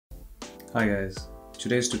Hi guys,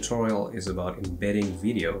 today's tutorial is about embedding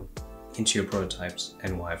video into your prototypes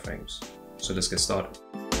and wireframes. So let's get started.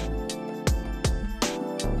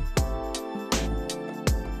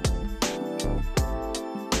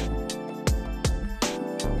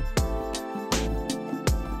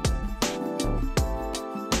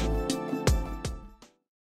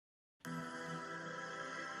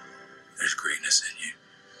 There's greatness in you,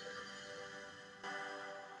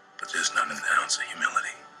 but there's not an ounce of humility.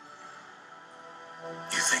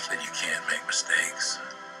 You think that you can't make mistakes,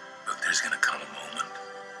 but there's gonna come a moment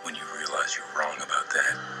when you realize you're wrong about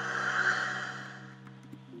that.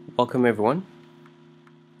 Welcome everyone.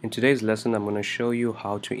 In today's lesson, I'm going to show you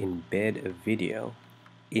how to embed a video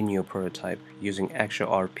in your prototype using Axure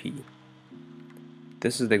RP.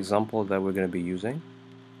 This is the example that we're going to be using.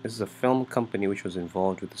 This is a film company which was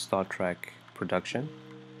involved with the Star Trek production,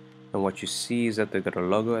 and what you see is that they've got a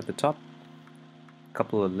logo at the top, a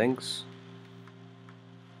couple of links,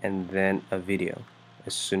 and then a video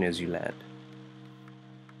as soon as you land.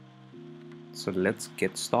 So let's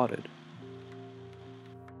get started.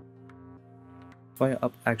 Fire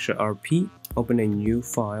up Axure RP, open a new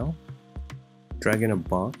file, drag in a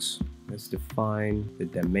box. Let's define the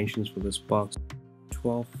dimensions for this box: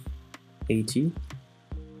 1280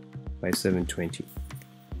 by 720.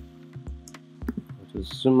 I'll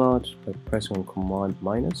just zoom out by pressing on Command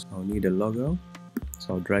minus. I'll need a logo,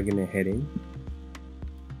 so I'll drag in a heading,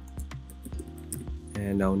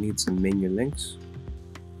 and I'll need some menu links.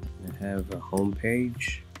 I have a home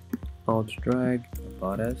page, Alt drag,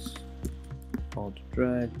 about us, Alt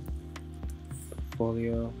drag,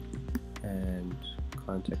 portfolio, and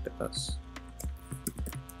contact us.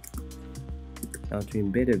 Now to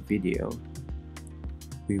embed a video,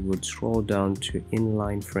 we would scroll down to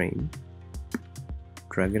inline frame,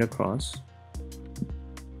 drag it across,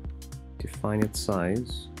 define its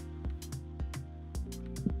size,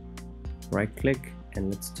 right click, and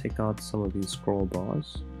let's take out some of these scroll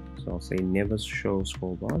bars. So I'll say never show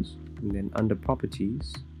scroll bars, and then under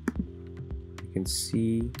properties you can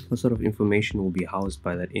see what sort of information will be housed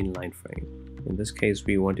by that inline frame. In this case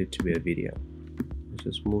we want it to be a video. Let's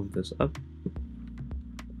just move this up.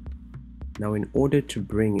 Now in order to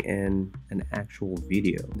bring in an actual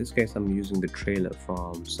video, in this case I'm using the trailer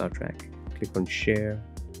from Star Trek, click on share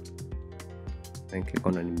and click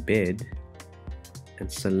on embed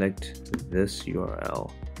and select this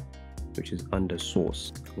URL, which is under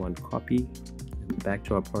source. Command copy, and back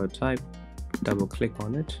to our prototype, double click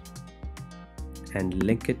on it and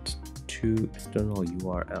link it to external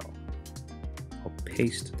URL. I'll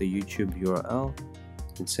paste the YouTube URL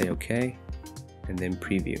and say OK, and then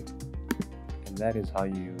preview. And that is how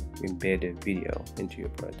you embed a video into your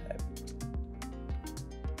prototype.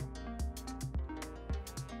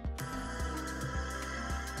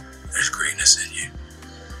 There's greatness in you.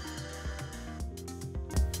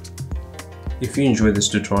 If you enjoyed this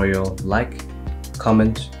tutorial, like,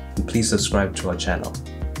 comment, and please subscribe to our channel.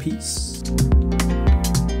 Peace.